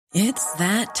It's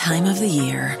that time of the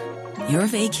year. Your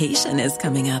vacation is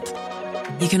coming up.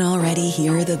 You can already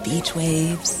hear the beach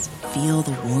waves, feel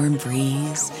the warm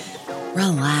breeze,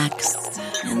 relax,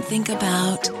 and think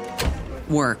about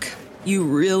work. You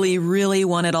really, really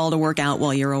want it all to work out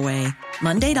while you're away.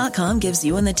 Monday.com gives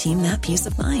you and the team that peace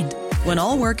of mind. When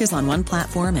all work is on one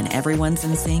platform and everyone's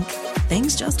in sync,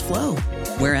 things just flow.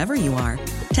 Wherever you are,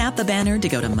 tap the banner to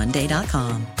go to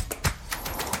Monday.com.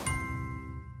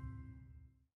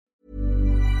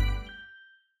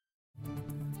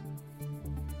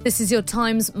 This is your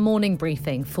Times morning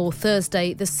briefing for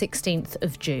Thursday, the 16th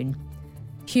of June.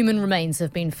 Human remains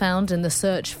have been found in the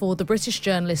search for the British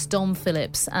journalist Dom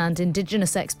Phillips and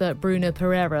Indigenous expert Bruno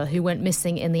Pereira, who went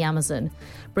missing in the Amazon.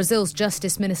 Brazil's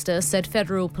Justice Minister said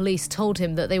federal police told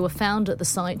him that they were found at the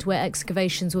site where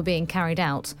excavations were being carried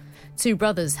out. Two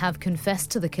brothers have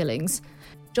confessed to the killings.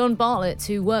 John Bartlett,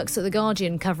 who works at The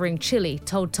Guardian covering Chile,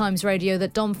 told Times Radio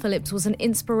that Dom Phillips was an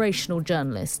inspirational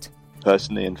journalist.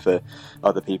 Personally, and for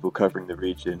other people covering the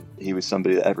region, he was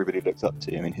somebody that everybody looked up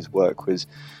to. I mean, his work was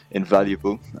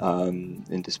invaluable,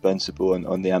 indispensable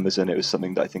on the Amazon. It was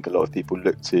something that I think a lot of people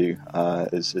looked to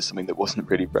as something that wasn't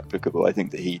really replicable. I think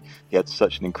that he had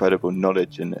such an incredible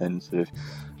knowledge and sort of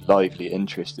lively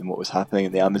interest in what was happening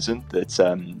in the Amazon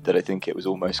that I think it was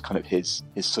almost kind of his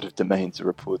sort of domain to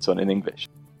report on in English.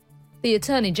 The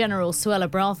Attorney-General, Suella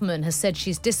Braverman, has said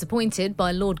she's disappointed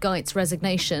by Lord Geit's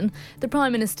resignation. The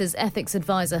Prime Minister's ethics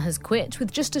advisor has quit,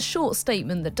 with just a short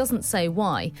statement that doesn't say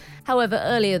why. However,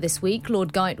 earlier this week,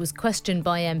 Lord Geit was questioned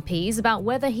by MPs about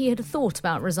whether he had thought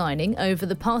about resigning over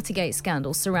the Partygate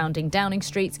scandal surrounding Downing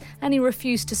Street, and he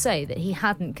refused to say that he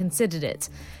hadn't considered it.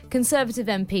 Conservative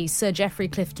MP Sir Geoffrey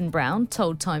Clifton-Brown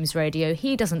told Times Radio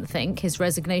he doesn't think his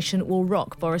resignation will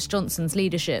rock Boris Johnson's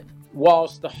leadership.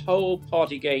 Whilst the whole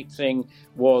Partygate thing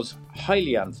was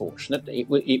highly unfortunate,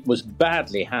 it was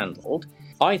badly handled,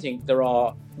 I think there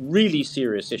are really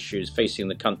serious issues facing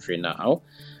the country now.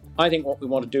 I think what we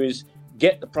want to do is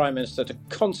get the Prime Minister to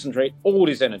concentrate all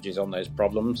his energies on those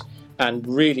problems and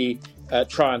really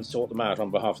try and sort them out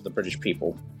on behalf of the British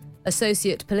people.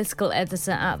 Associate political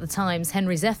editor at The Times,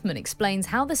 Henry Zeffman, explains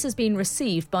how this has been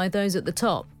received by those at the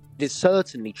top. It is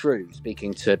certainly true,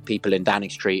 speaking to people in Downing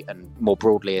Street and more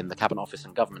broadly in the Cabinet Office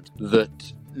and government,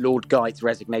 that Lord Geit's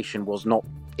resignation was not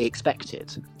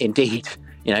expected. Indeed,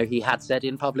 he had said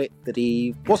in public that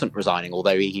he wasn't resigning,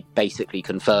 although he basically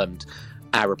confirmed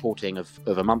our reporting of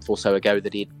a month or so ago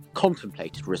that he had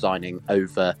contemplated resigning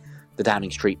over the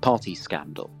Downing Street party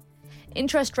scandal.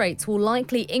 Interest rates will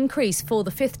likely increase for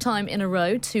the fifth time in a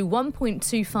row to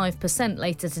 1.25%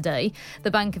 later today.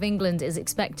 The Bank of England is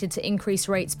expected to increase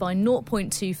rates by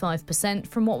 0.25%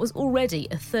 from what was already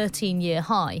a 13-year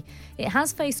high. It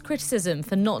has faced criticism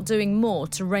for not doing more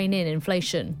to rein in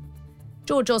inflation.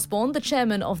 George Osborne, the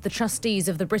chairman of the trustees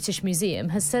of the British Museum,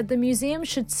 has said the museum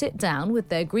should sit down with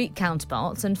their Greek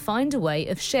counterparts and find a way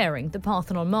of sharing the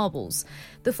Parthenon marbles.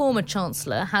 The former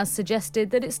Chancellor has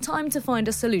suggested that it's time to find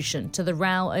a solution to the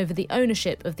row over the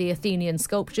ownership of the Athenian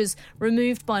sculptures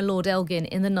removed by Lord Elgin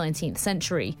in the 19th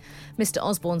century. Mr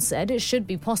Osborne said it should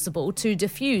be possible to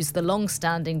diffuse the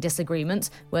long-standing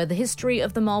disagreement where the history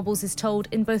of the marbles is told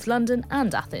in both London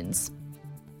and Athens.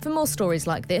 For more stories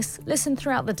like this, listen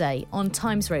throughout the day on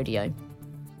Times Radio.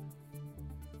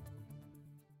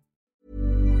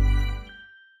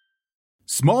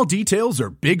 Small details are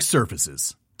big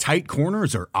surfaces. Tight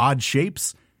corners are odd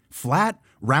shapes. Flat,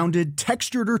 rounded,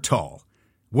 textured, or tall.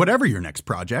 Whatever your next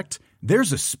project,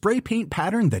 there's a spray paint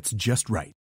pattern that's just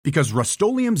right. Because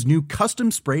Rust-Oleum's new Custom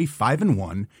Spray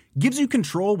 5-in-1 gives you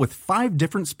control with 5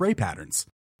 different spray patterns.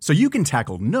 So you can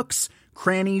tackle nooks,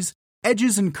 crannies,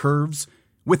 edges, and curves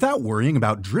without worrying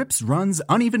about drips, runs,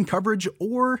 uneven coverage,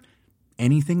 or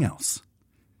anything else.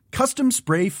 Custom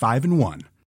Spray 5-in-1.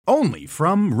 Only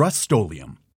from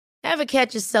Rust-Oleum. Ever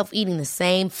catch yourself eating the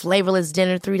same flavorless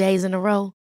dinner 3 days in a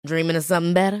row? Dreaming of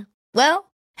something better?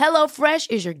 Well,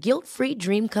 HelloFresh is your guilt-free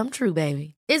dream come true,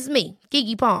 baby. It's me,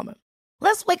 Keke Palmer.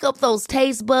 Let's wake up those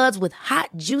taste buds with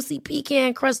hot, juicy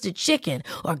pecan-crusted chicken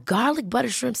or garlic butter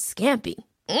shrimp scampi.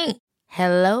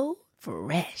 Hello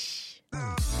Fresh.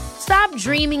 Stop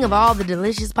dreaming of all the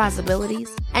delicious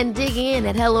possibilities and dig in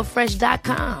at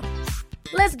HelloFresh.com.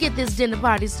 Let's get this dinner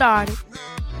party started.